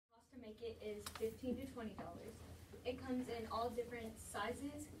market is $15 to $20. It comes in all different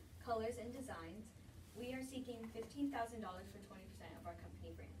sizes, colors, and designs. We are seeking $15,000 for 20% of our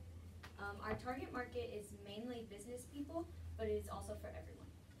company brand. Our target market is mainly business people, but it is also for everyone.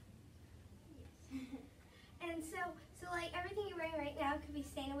 Yes. And so like everything you're wearing right now could be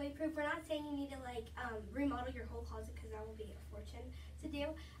stain away proof. We're not saying you need to like remodel your whole closet because that will be a fortune to do.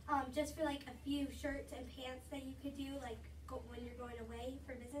 Just for like a few shirts and pants that you could do like when you're going away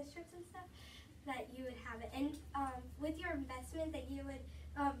for business trips and stuff, that you would have it. And with your investment that you would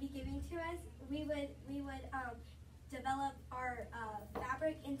be giving to us, we would develop our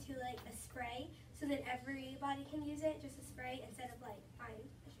fabric into like a spray so that everybody can use it, just a spray instead of like buying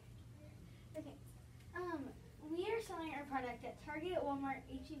a shirt. Okay. We are selling our product at Target, Walmart,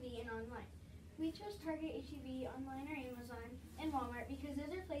 H-E-B, and online. We chose Target, H-E-B, online, or Amazon, and Walmart because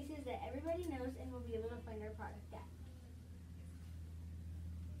those are places that everybody knows and will be able to find our product at.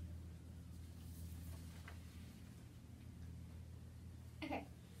 Okay,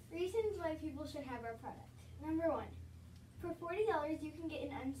 reasons why people should have our product. Number 1, for $40 you can get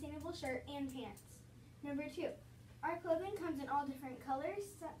an unstainable shirt and pants. Number 2, our clothing comes in all different colors,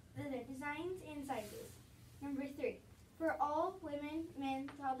 designs, and sizes. Number 3, for all women, men,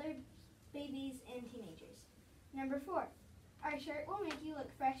 toddlers, babies, and teenagers. Number 4, our shirt will make you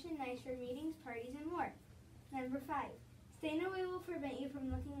look fresh and nice for meetings, parties, and more. Number 5, stain away will prevent you from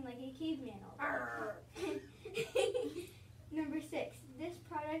looking like a caveman all day. Number 6, this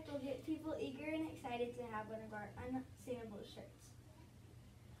product will get people eager and excited to have one of our unstainable shirts.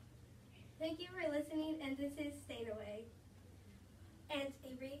 Thank you for listening, and this is Stain Away. And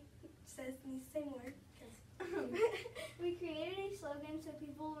Avery says needs to say more. We created a slogan so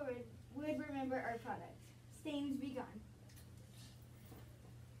people would remember our product. Stains be gone.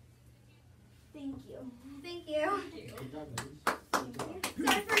 Thank you. Thank you. Good job, ladies.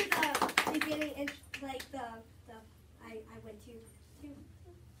 Sorry for the beginning, and like I went too.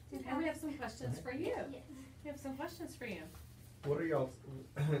 And we have some questions for you. Yes. We have some questions for you. What are y'all?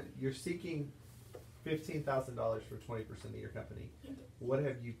 You're seeking $15,000 for 20% of your company. What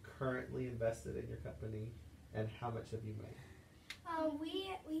have you currently invested in your company, and how much have you made? We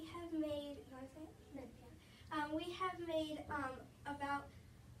have made. You want to say it? No, yeah. We have made about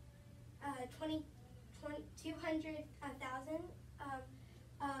 200,000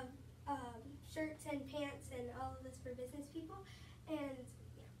 shirts and pants and all of this for business people, and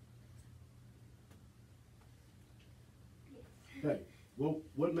Hey, well,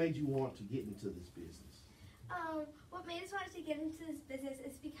 what made you want to get into this business? what made us want to get into this business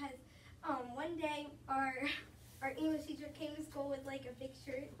is because one day our English teacher came to school with like a big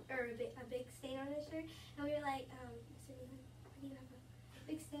shirt or a big stain on his shirt, and we were like, Mr. Ryon, why do you have a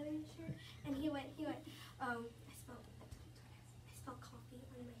big stain on your shirt? And he went, I spelled coffee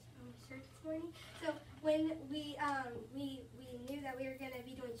on my shirt this morning. So when we knew that we were going to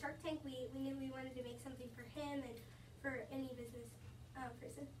be doing Shark Tank, we knew we wanted to make something for him and for any business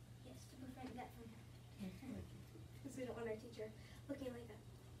person. Yes, to prevent that from happening. Because we don't want our teacher looking like that.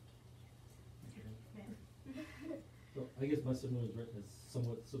 So I guess my similar is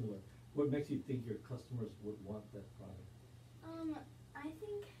somewhat similar. What makes you think your customers would want that product? I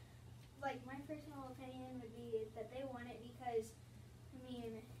think, like, my personal opinion would be that they want it because, I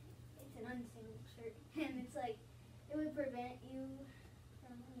mean, it's an unstainable shirt, and it's like, it would prevent you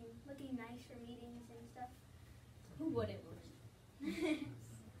from, looking nice for meetings and stuff. Who wouldn't?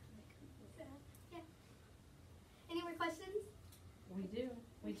 So, yeah. Any more questions? We do.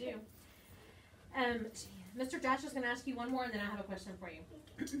 We do. Mr. Josh is going to ask you one more, and then I have a question for you.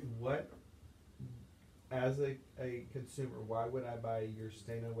 What, as a consumer, why would I buy your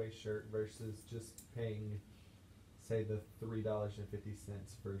Stain Away shirt versus just paying, say, the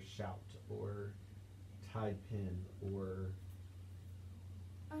 $3.50 for Shout or Tide Pen or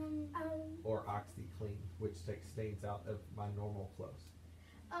OxyClean, which takes stains out of my normal clothes?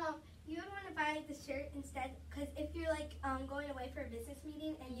 You would want to buy the shirt instead, because if you're like going away for a business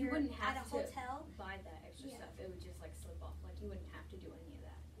meeting and You you're wouldn't at have a to hotel, buy that extra stuff. It would just like slip off. Like you wouldn't have to do any of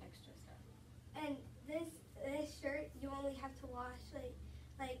that extra stuff. and this shirt you only have to wash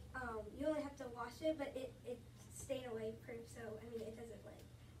you only have to wash it, but it's stain away proof. So I mean it doesn't like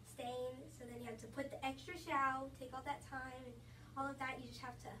stain. So then you have to put the extra shower, take all that time and all of that. You just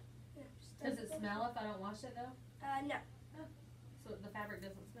have to. Just Does it smell if I don't wash it, though? No. So the fabric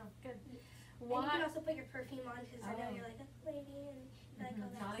doesn't smell. Good. And you Why? can also put your perfume on because I know you're like a lady and you like all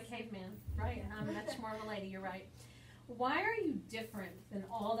that. Not a caveman. Right. I'm much more of a lady. You're right. Why are you different than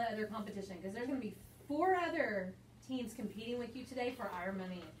all the other competition? Because there's going to be 4 other teams competing with you today for our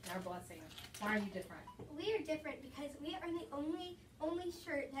money and our blessing. Why are you different? We are different because we are the only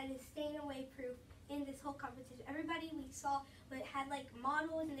shirt that is stain away proof in this whole competition. Everybody we saw had like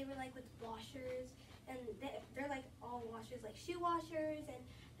models, and they were like with washers, and they're like all washers, like shoe washers, and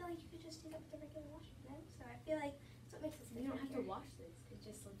I feel like you could just do that with a regular washer, you know? So I feel like that's what makes us You don't different have to here. wash this. It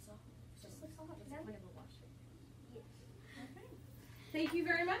just slips off. It just looks off, That's you the know? point of a washer. Thank you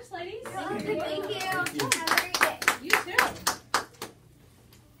very much, ladies. Thank you. Thank you. Have a great day. You too.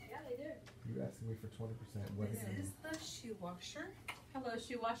 Yeah, they do. You asking me for 20%? What This again? is the shoe washer. Hello,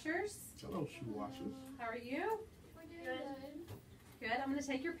 shoe washers. Hello, shoe washers. How are you? We're doing good. Good. I'm going to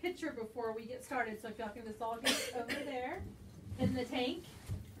take your picture before we get started. So if y'all can just all get over there in the tank.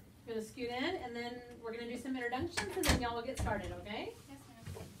 We're going to scoot in, and then we're going to do some introductions, and then y'all will get started, okay? Yes, ma'am.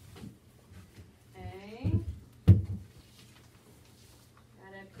 Okay.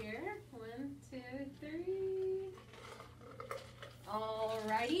 Right up here. 1, 2, 3.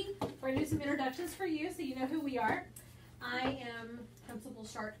 Alrighty. We're going to do some introductions for you so you know who we are. I am Principal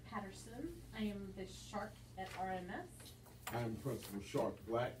Shark Patterson. I am the shark at RMS. I'm Principal Shark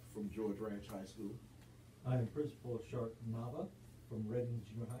Black from George Ranch High School. I am Principal Shark Nava from Reading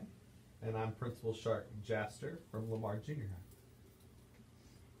Junior High. And I'm Principal Shark Jaster from Lamar Junior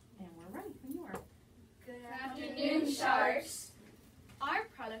High. And we're ready when you are. Good Afternoon, Sharks. Our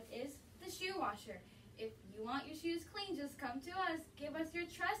product is the shoe washer. If you want your shoes clean, just come to us. Give us your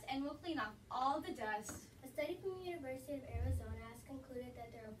trust and we'll clean off all the dust. A study from the University of Arizona has concluded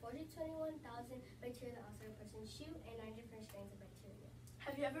that there are 21,000 bacteria that also a person's shoe and 9 different strains of bacteria.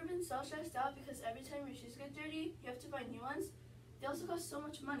 Have you ever been so stressed out because every time your shoes get dirty, you have to buy new ones? They also cost so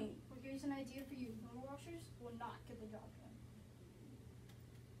much money. Well, here's an idea for you. Normal washers will not get the job done.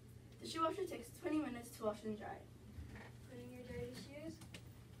 The shoe washer takes 20 minutes to wash and dry. Put in your dirty shoes,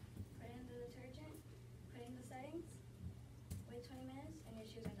 put in the detergent, put in the settings, wait 20 minutes, and your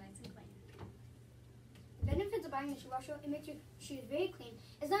shoes are nice and clean. Benefits of buying the shoe washer: it makes your shoes very clean.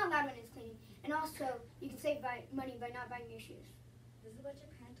 It's not loud when it's cleaning, and also you can save money by not buying new shoes. This is what your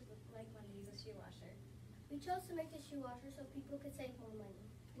parents would look like when they use a shoe washer. We chose to make the shoe washer so people could save more money.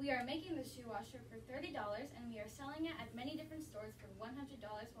 We are making the shoe washer for $30 and we are selling it at many different stores for $100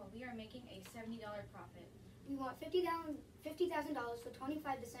 while we are making a $70 profit. We want $50,000 for 25%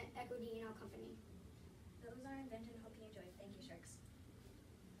 equity in our company. That was our invention. Hope you enjoyed. Thank you, Sharks.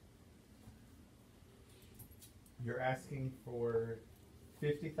 You're asking for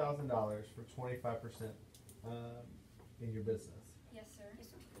 $50,000 for 25% in your business. Yes, sir.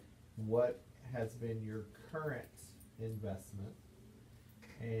 What has been your current investment,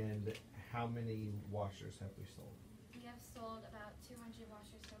 and how many washers have we sold? We have sold about 200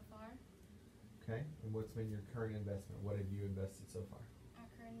 washers so far. Okay, and what's been your current investment? What have you invested so far? Our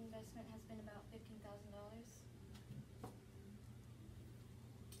current investment has been about $15,000.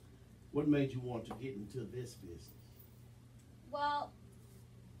 What made you want to get into this business? Well,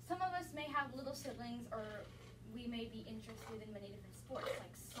 some of us may have little siblings, or we may be interested in many different sports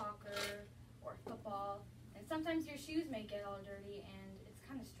like soccer or football, and sometimes your shoes may get all dirty and it's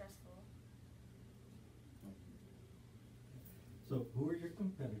kind of stressful. So who are your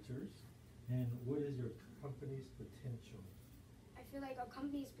competitors, and what is your company's potential? I feel like our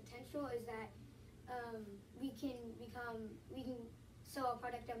company's potential is that we can sell our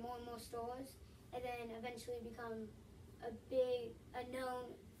product at more and more stores, and then eventually become a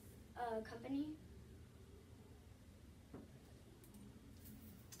known company.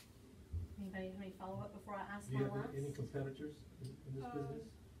 Anybody have any follow-up before I ask Do you my have last? any competitors in this business?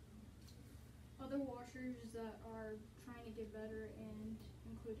 Other washers that are trying to get better, and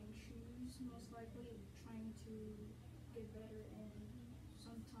including shoes, most likely trying to get better and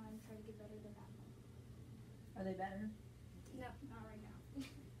sometime try to get better than that. Are they better? No, not right now.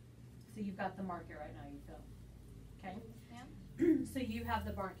 So you've got the market right now, you feel? Okay. Ma'am? So you have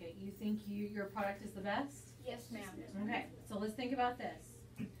the market. You think your product is the best? Yes, ma'am. Okay, so let's think about this.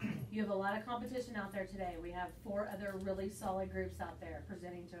 You have a lot of competition out there today. We have 4 other really solid groups out there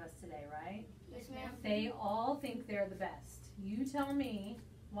presenting to us today, right? Yes, ma'am. They all think they're the best. You tell me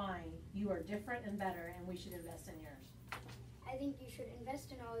why you are different and better and we should invest in yours. I think you should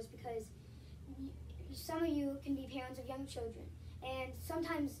invest in ours because some of you can be parents of young children, and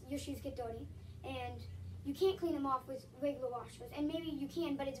sometimes your shoes get dirty, and you can't clean them off with regular washers. And maybe you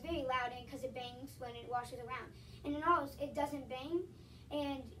can, but it's very loud because it bangs when it washes around. And in ours, it doesn't bang,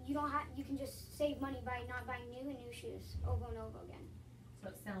 and you can just save money by not buying new shoes over and over again. So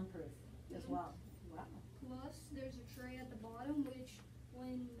it's soundproof as well. Wow. Plus, there's a tray at the bottom, which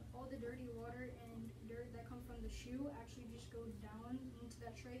when all the dirty water and dirt that come from the shoe actually just goes down into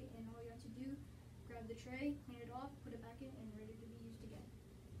that tray, and all you have to do, grab grab the tray, clean it off, put it back in, and ready to be used again.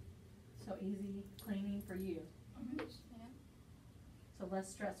 So easy cleaning for you. Yeah. So less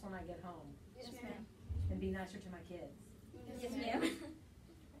stress when I get home. Yes, ma'am. And be nicer to my kids. Yes, ma'am.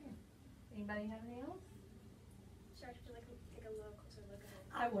 Anybody have any else? Sharks, would you like to take a little closer look at it?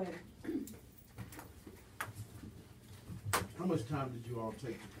 I would. How much time did you all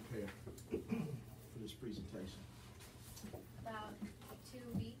take to prepare for this presentation? About 2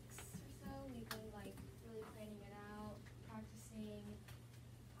 weeks or so. We've been like really planning it out, practicing.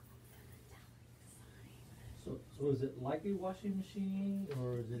 So is it like a washing machine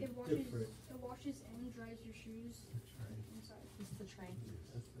or is it different? It washes and dries your shoes inside. It's the train.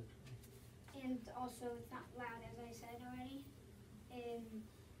 That's the tray. And also, it's not loud, as I said already. And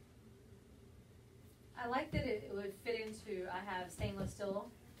I like that it would fit into, I have stainless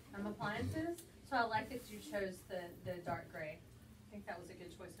steel appliances, so I like that you chose the dark gray. I think that was a good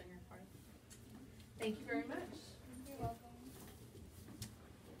choice on your part. Thank you very much. You're welcome.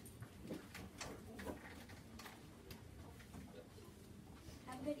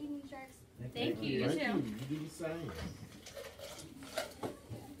 Have a good evening, Sharks. Thank you. You Thank too. you. You do the same.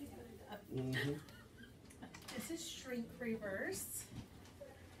 Mm-hmm. This is shrink reverse.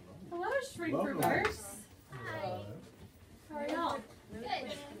 Hello, shrink Welcome. reverse. Hi. How are y'all?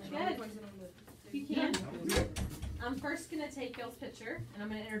 Good. Good. You can. I'm first gonna take y'all's picture, and I'm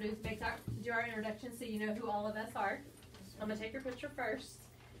gonna do our introduction so you know who all of us are. I'm gonna take your picture first.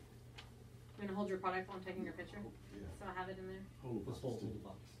 I'm gonna hold your product while I'm taking your picture, so I have it in there. Hold Just hold the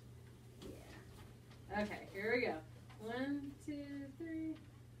box. Okay, here we go. 1, 2, 3.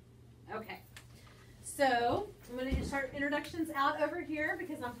 Okay. So, I'm going to start introductions out over here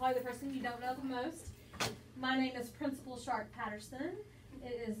because I'm probably the person you don't know the most. My name is Principal Shark Patterson.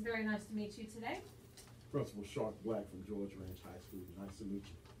 It is very nice to meet you today. Principal Shark Black from George Ranch High School. Nice to meet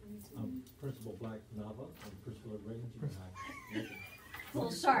you. I'm Principal Black Nava. I'm principal at Reagan Junior High.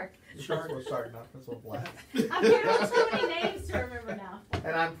 Little Shark. Principal Shark, not Principal Black. I've given them so many names to remember now.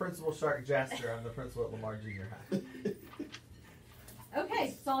 And I'm Principal Shark Jaster. I'm the principal at Lamar Junior High. Okay,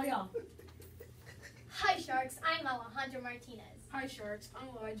 it's all y'all. Hi, Sharks. I'm Alejandro Martinez. Hi Sharks, I'm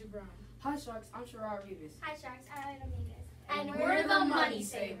Elijah Brown. Hi Sharks, I'm Sherrod Rivas. Hi, Sharks. I'm Dominguez. And we're the money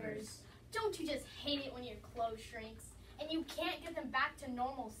savers. Don't you just hate it when your clothes shrinks and you can't get them back to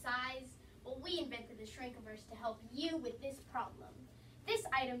normal size? Well, we invented the Shrinkiverse to help you with this problem. This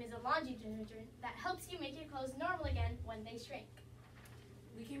item is a laundry detergent that helps you make your clothes normal again when they shrink.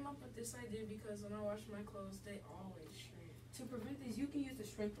 We came up with this idea because when I wash my clothes, they always shrink. To prevent this, you can use the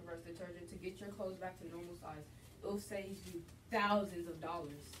Shrink Reverse detergent to get your clothes back to normal size. It'll save you thousands of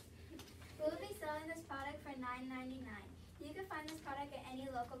dollars. We'll be selling this product for $9.99. You can find this product at any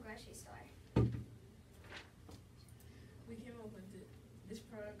local grocery store. We came up with it. This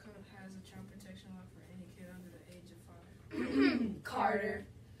product has a child protection lock for any kid under the age of 5. Carter.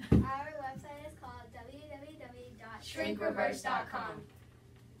 Our website is called www.shrinkreverse.com.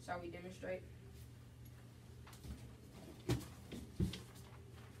 Shall we demonstrate?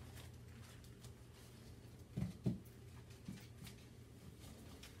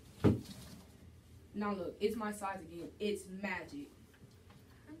 Now look, it's my size again. It's magic.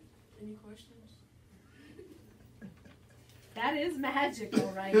 Any questions? That is magical,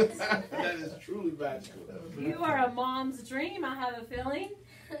 right? That is truly magical. You are a mom's dream, I have a feeling.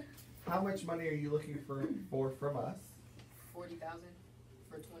 How much money are you looking for from us? 40,000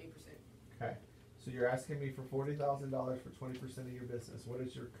 for 20%. Okay. So you're asking me for $40,000 for 20% of your business. What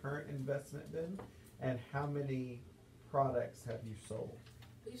has your current investment been? And how many products have you sold?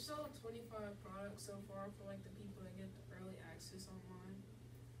 We've sold 25 products so far for like the people that get the early access online.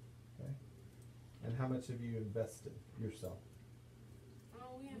 Okay. And how much have you invested yourself?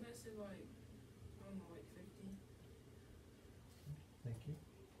 We invested like, I don't know, like 50. Thank you.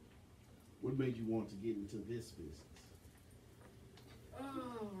 What made you want to get into this business?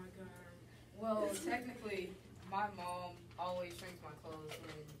 Oh my god. Well, technically, my mom always shrinks my clothes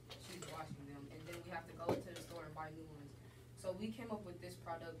when she's washing them, and then we have to go to the store and buy new ones. So we came up with this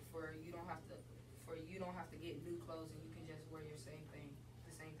product for you don't have to get new clothes, and you can just wear the same thing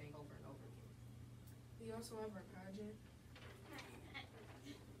over and over again. We also have our pageant.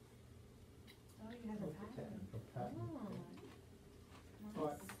 Oh, you have a pattern. All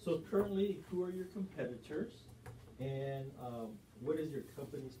right. So currently, who are your competitors, and what is your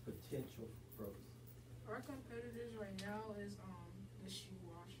company's potential growth? Our competitors right now is the shoe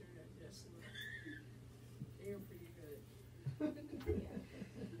washer that just they're pretty good. Okay.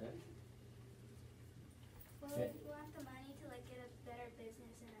 We'll have the money to like get a better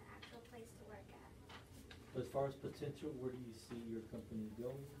business and an actual place to work at. As far as potential, where do you see your company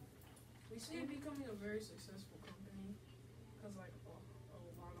going? We see it becoming a very successful company because like a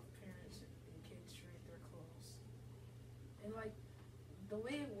lot of parents and kids shrink their clothes. And like the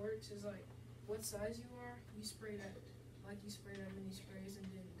way it works is like what size you are, you spray that many sprays, and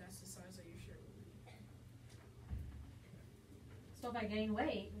then that's the size that your shirt will be. So if I gain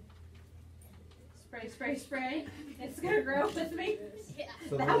weight, spray, it's gonna grow with me. Yeah.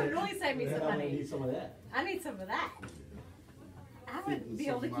 So That then- would really save me Then some I'm gonna money. need some of that. I need some of that. I Fit wouldn't in be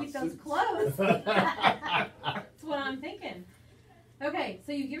some able to of my keep those suits. clothes. That's what I'm thinking. Okay,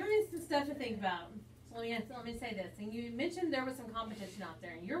 so you've given me some stuff to think about. So let me say this. And you mentioned there was some competition out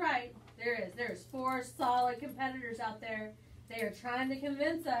there, and you're right. There is. There's 4 solid competitors out there. They are trying to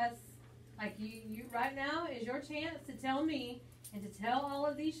convince us. Like you right now is your chance to tell me and to tell all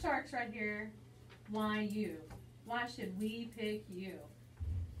of these sharks right here why you. Why should we pick you?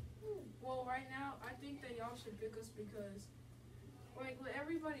 Well, right now, I think that y'all should pick us because, like, with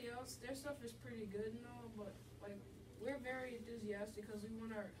everybody else, their stuff is pretty good and all, but, like, we're very enthusiastic because we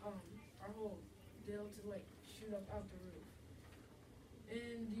want our whole deal to, like, shoot up out the roof.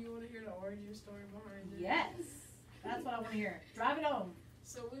 And do you want to hear the origin story behind it? Yes. That's what I want to hear. Drive it home.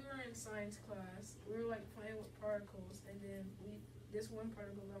 So we were in science class. We were, like, playing with particles, and then this one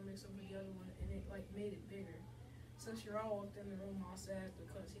particle got mixed up with the other one, and it, like, made it bigger. So Shiral walked in the room all sad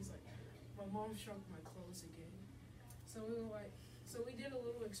because he's like, my mom shrunk my clothes again. So we did a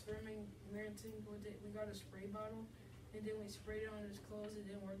little experimenting with it. We got a spray bottle, and then we sprayed it on his clothes. It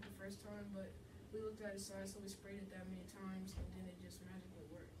didn't work the first time, but we looked at his size, so we sprayed it that many times, and then it just magically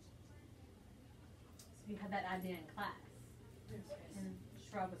worked. So you had that idea in class. Yes. And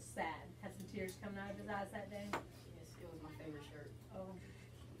Shrub was sad. Had some tears coming out of his eyes that day. Yes, it was my favorite shirt. Oh.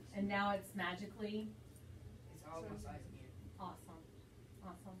 And now it's magically It's all my size again. awesome.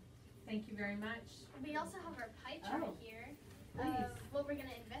 Awesome. Thank you very much. We also have our pie chart Oh. here Please. of what we're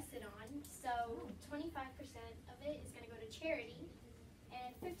gonna invest it on. So 25% of it is gonna go to charity,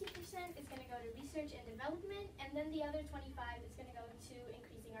 and 50% is gonna go to research and development, and then the other 25 is gonna go to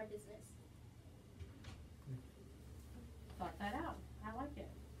increasing our business. Thought that out. I like it.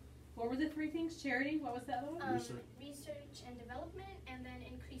 What were the 3 things? Charity. What was the other one? Research and development, and then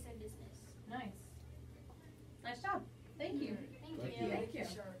increase in business. Nice. Nice job. Thank you. Thank Thank you. you. Thank you.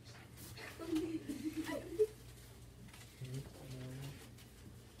 Sharks.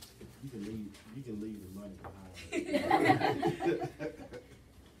 You can leave the money behind.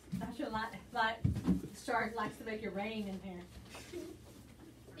 That's your like Shark likes to make it rain in here.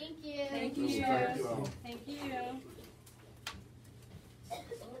 Thank you. Thank Thank you. you all. Thank you.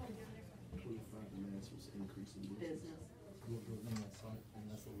 25 demands was increasing business.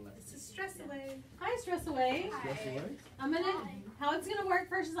 This is Stress Away. Hi, Stress Away. Stress away? How it's gonna work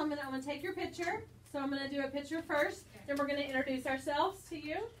first is I'm gonna take your picture. So I'm gonna do a picture first, then we're gonna introduce ourselves to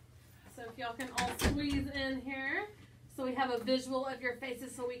you. So if y'all can all squeeze in here. So we have a visual of your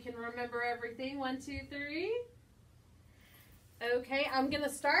faces so we can remember everything. 1, 2, 3. Okay, I'm gonna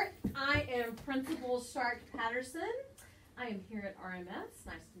start. I am Principal Shark Patterson. I am here at RMS.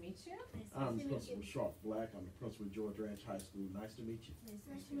 Nice to meet you. I'm Principal Shark Black. I'm the principal of George Ranch High School. Nice to meet you.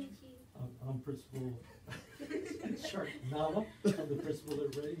 Nice to meet you. I'm Principal Shark Nava. I'm the principal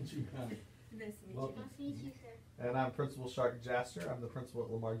at Range High. Nice to meet Welcome. Nice to meet you, sir. And I'm Principal Shark Jaster. I'm the principal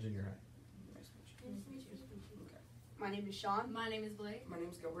at Lamar Junior High. Nice to meet you. My name is Sean. My name is Blake. My name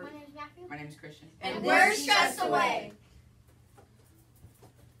is Gilbert. My name is Matthew. My name is Christian. And we're Stress Away.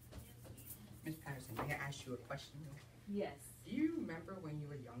 Ms. Patterson, may I ask you a question? Yes. Do you remember when you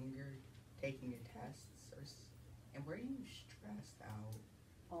were younger taking your tests, and were you stressed out?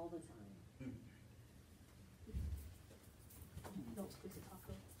 All the time. Don't squeeze the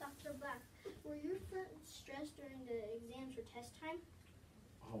taco. Dr. Black, were you stressed during the exams or test time?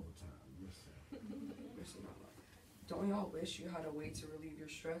 All the time. Yes, sir. Don't y'all wish you had a way to relieve your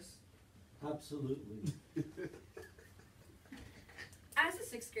stress? Absolutely. As a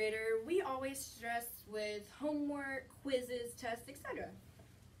 6th grader, we always stress with homework, quizzes, tests, etc.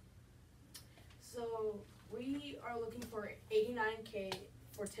 So we are looking for $89K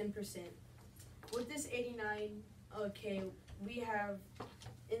for 10%. With this $89K, we have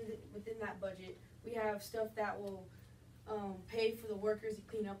within that budget, we have stuff that will pay for the workers to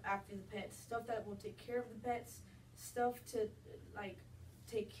clean up after the pets, stuff that will take care of the pets, stuff to like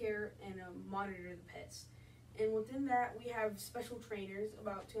take care and monitor the pets. And within that, we have special trainers,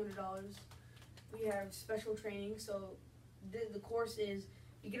 about $200. We have special training, so the course is,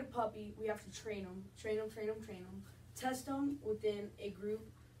 you get a puppy, we have to train them, test them within a group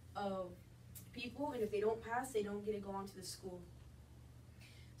of people, and if they don't pass, they don't get to go on to the school.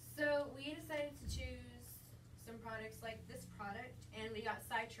 So we decided to choose some products like this product, and we got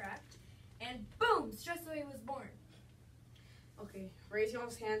sidetracked. Stress Away was born? Okay, raise your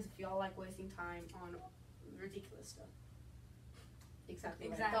hands if y'all like wasting time on ridiculous stuff. Exactly.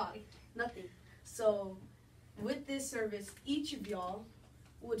 What I thought. Nothing. So, with this service, each of y'all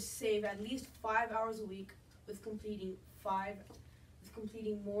would save at least 5 hours a week with completing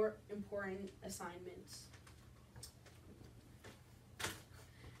more important assignments.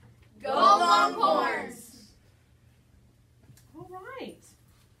 Go Longhorns! All right.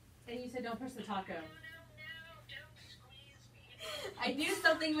 And you said don't push the taco. I knew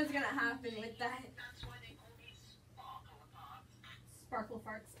something was gonna happen with that. Sparkle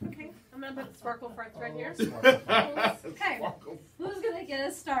farts. Okay, I'm gonna put sparkle farts right here. Sparkle. Okay, who's gonna get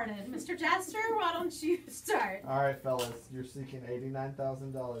us started? Mr. Jaster, why don't you start? All right, fellas, you're seeking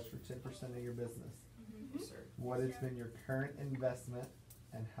 $89,000 for 10% of your business. Yes, sir. What has been your current investment,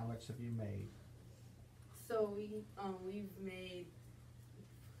 and how much have you made? So we've made.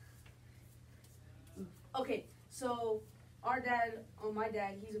 Okay, so our dad, my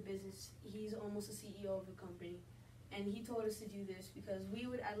dad, he's almost a CEO of the company, and he told us to do this because we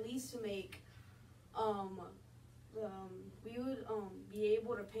would at least make, we would be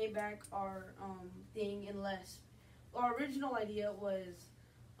able to pay back our thing in less. Our original idea was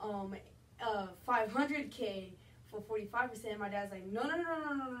 $500K for 45%. My dad's like, no.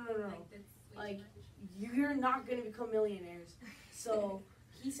 Like, you're not gonna become millionaires. So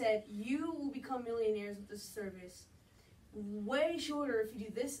he said, you will become millionaires with this service. Way shorter if you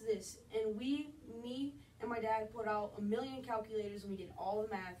do this. And me and my dad put out 1 million calculators and we did all the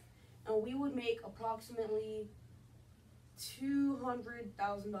math. And we would make approximately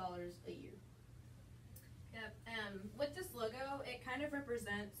 $200,000 a year. Yep. With this logo, it kind of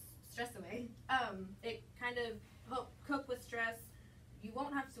represents Stress Away. It kind of help cope with stress. You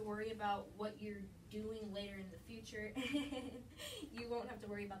won't have to worry about what you're doing later in the future. You won't have to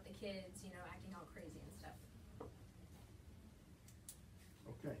worry about the kids, acting all crazy and stuff.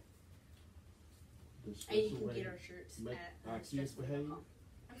 Okay. Does And you Stress can Away get our shirts make at our kids behave?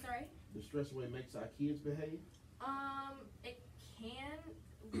 I'm sorry? The Stress Away makes our kids behave? It can.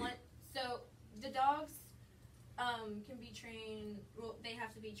 So the dogs can be trained. Well, they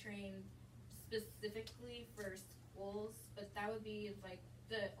have to be trained specifically for schools, but that would be like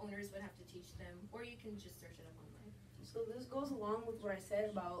the owners would have to teach them, or you can just search it up online. So this goes along with what I said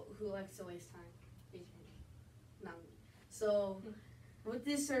about who likes to waste time. Not me. So with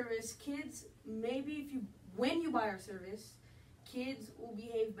this service, kids, when you buy our service, kids will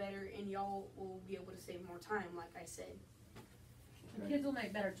behave better and y'all will be able to save more time, like I said. The kids will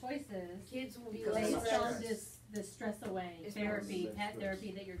make better choices. Kids will be Because less based on stressed. this stress away It's therapy, less pet stress.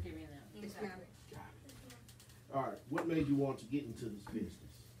 therapy that you're giving them. Exactly. Got it. All right. What made you want to get into this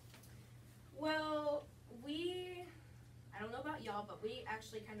business? Well, I don't know about y'all, but we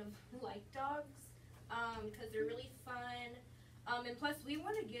actually kind of like dogs because they're really fun. And plus, we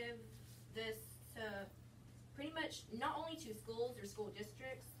want to give this to pretty much not only to schools or school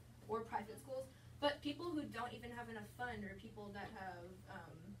districts or private schools, but people who don't even have enough fun, or people that have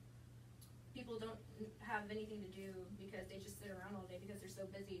don't have anything to do because they just sit around all day because they're so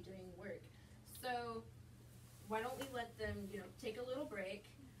busy doing work. So why don't we let them, take a little break,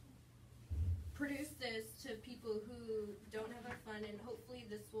 produce this to people who don't have enough fun, and hopefully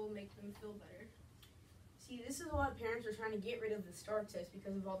this will make them feel better. See, this is why parents are trying to get rid of the STAR test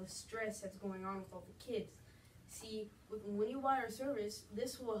because of all the stress that's going on with all the kids. See, when you buy our service,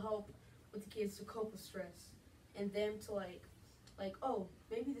 this will help with the kids to cope with stress and them to like, oh,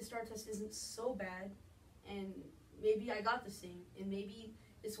 maybe the STAR test isn't so bad, and maybe I got this thing, and maybe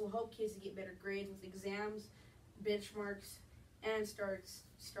this will help kids to get better grades with exams, benchmarks, and STAR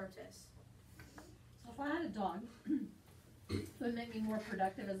tests. So if I had a dog, it would make me more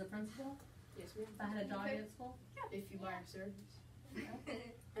productive as a principal. Yes, ma'am. If I had a dog at school. If you buy our service.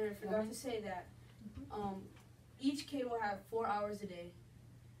 And I forgot to say that each kid will have 4 hours a day,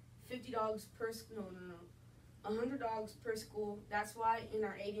 50 dogs per 100 dogs per school. That's why in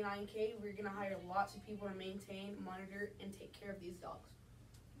our 89K we're gonna hire lots of people to maintain, monitor, and take care of these dogs.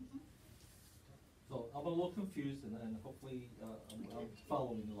 So I'm a little confused, and hopefully I'm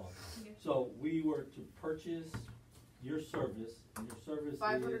following along. So we were to purchase your service, and your service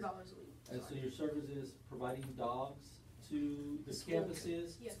 $500 is, a week. and so your service is providing dogs to the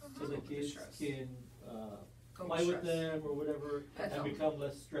campuses, Yes. so the kids Stress. can Go play with stress. them or whatever, That's and all. become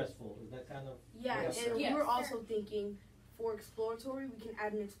less stressful. Is that kind of? Yeah, Yes, and sir. we were also thinking for exploratory, we can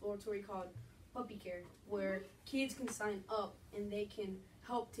add an exploratory called Puppy Care, where kids can sign up and they can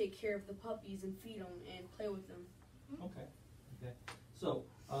help take care of the puppies and feed them and play with them. Okay. So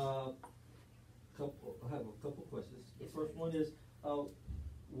I have a couple questions. The Yes, first one is,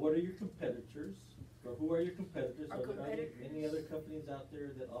 what are your competitors?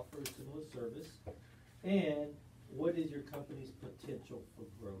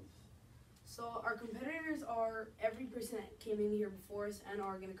 So our competitors are every person that came in here before us and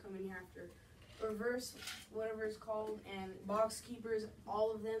are going to come in here after. Reverse, whatever it's called, and box keepers,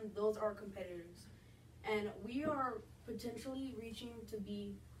 all of them, those are competitors. And we are potentially reaching to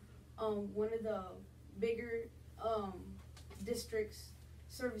be one of the bigger districts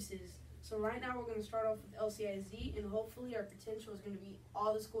services. So right now we're going to start off with LCIZ, and hopefully our potential is going to be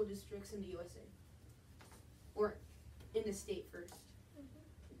all the school districts in the USA. Or in the state first.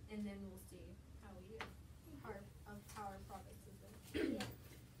 And then we'll see how we do. How our progress is going.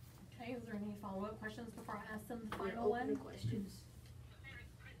 Okay, is there any follow-up questions before I ask them the We're final open to one? questions.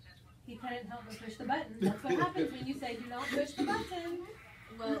 He couldn't help but push the button. That's what happens when you say do not push the button.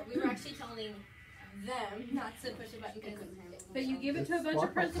 Well, we were actually telling them not to push a button because But you give it to a bunch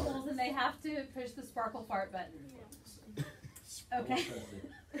of principals and they have to push the sparkle fart button. Okay.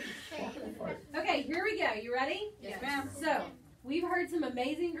 Okay, here we go. You ready? Yes, ma'am. So, we've heard some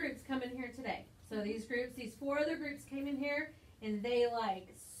amazing groups come in here today. So these 4 other groups came in here and they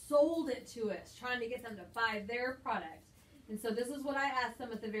sold it to us, trying to get them to buy their product. And so this is what I asked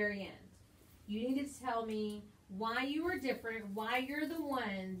them at the very end. You need to tell me why you are different, why you're the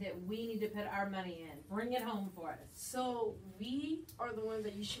one that we need to put our money in. Bring it home for us. So we are the ones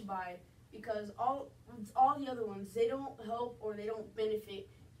that you should buy because all the other ones, they don't help or they don't benefit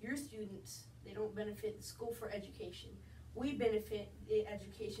your students. They don't benefit the school for education. We benefit the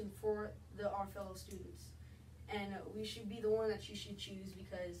education for our fellow students. And we should be the one that you should choose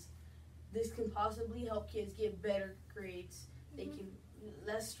because this can possibly help kids get better grades. They can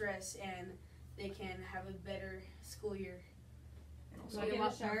less stress and they can have a better school year. Do I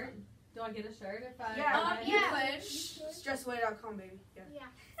get a shirt? Do I get a shirt if I? Yeah. Stressaway.com, baby. Yeah.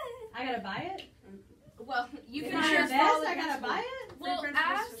 I gotta buy it? well, you If can I share invest, I gotta buy it? Well, Free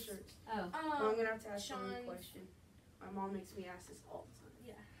ask principals for shirts. Oh. Well, I'm gonna have to ask Sean. Sean a question. My mom makes me ask this all the time.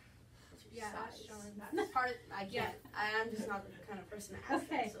 ask Size. Sean. That's part of, I can't. I'm just not the kind of person to ask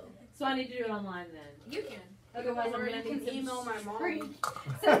Okay. that, so. So I need to do it online then. You can. Otherwise, I'm Or gonna you can need some email my mom. screen-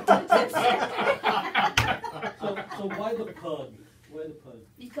 So why the pug? Why the pug?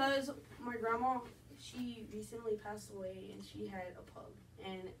 Because my grandma, she recently passed away and she had a pug.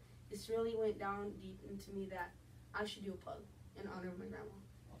 And this really went down deep into me that I should do a pug in honor of my grandma.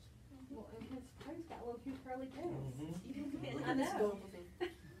 Well, and his pug's got little cute curly tails. Look I at this know. adorable thing.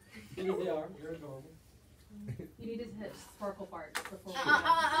 Yeah, they are. They're adorable. You need to hit sparkle farts before we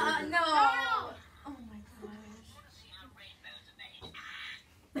No. Oh my gosh.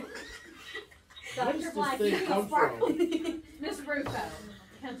 Dr. Where Black, does you this thing need come sparkle. from? Miss Rufo.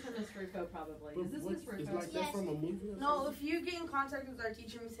 Comes from Miss Rufo probably. Is this Miss It's Rufo? like that from a movie or No, something? if you get in contact with our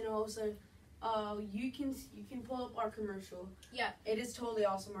teacher, Miss Hinojosa, you can pull up our commercial. Yeah. It is totally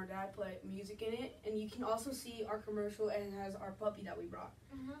awesome. Our dad put music in it, and you can also see our commercial, and it has our puppy that we brought.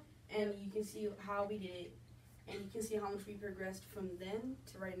 And you can see how we did it, and you can see how much we progressed from then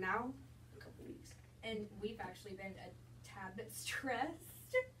to right now, a couple weeks. And we've actually been a tad bit stressed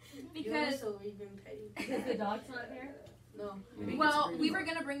Because because so we've been petty. Because the dog's not here? No. well, we were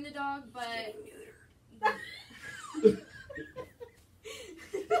gonna bring the dog, but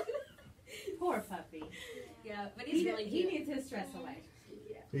Poor puppy. yeah, but he's really He cute. needs his stress away.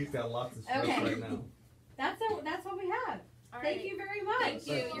 He's got lots of stress Okay. right now. That's what we have. All Thank right. you very much. Thank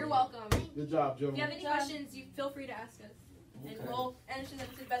you. Thank you. You're welcome. Good job, If you have gentlemen. any questions, you feel free to ask us, and Okay. we'll answer them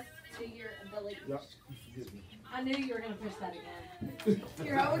to the best to your ability. Yep, you forget me. I knew you were going to push that again.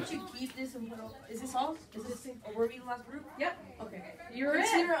 Here, how would you keep this and put all, is this all? Is this, or were we the last group? Yep. Okay. You're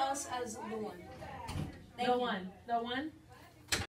Consider it. us as the one. The one. The one?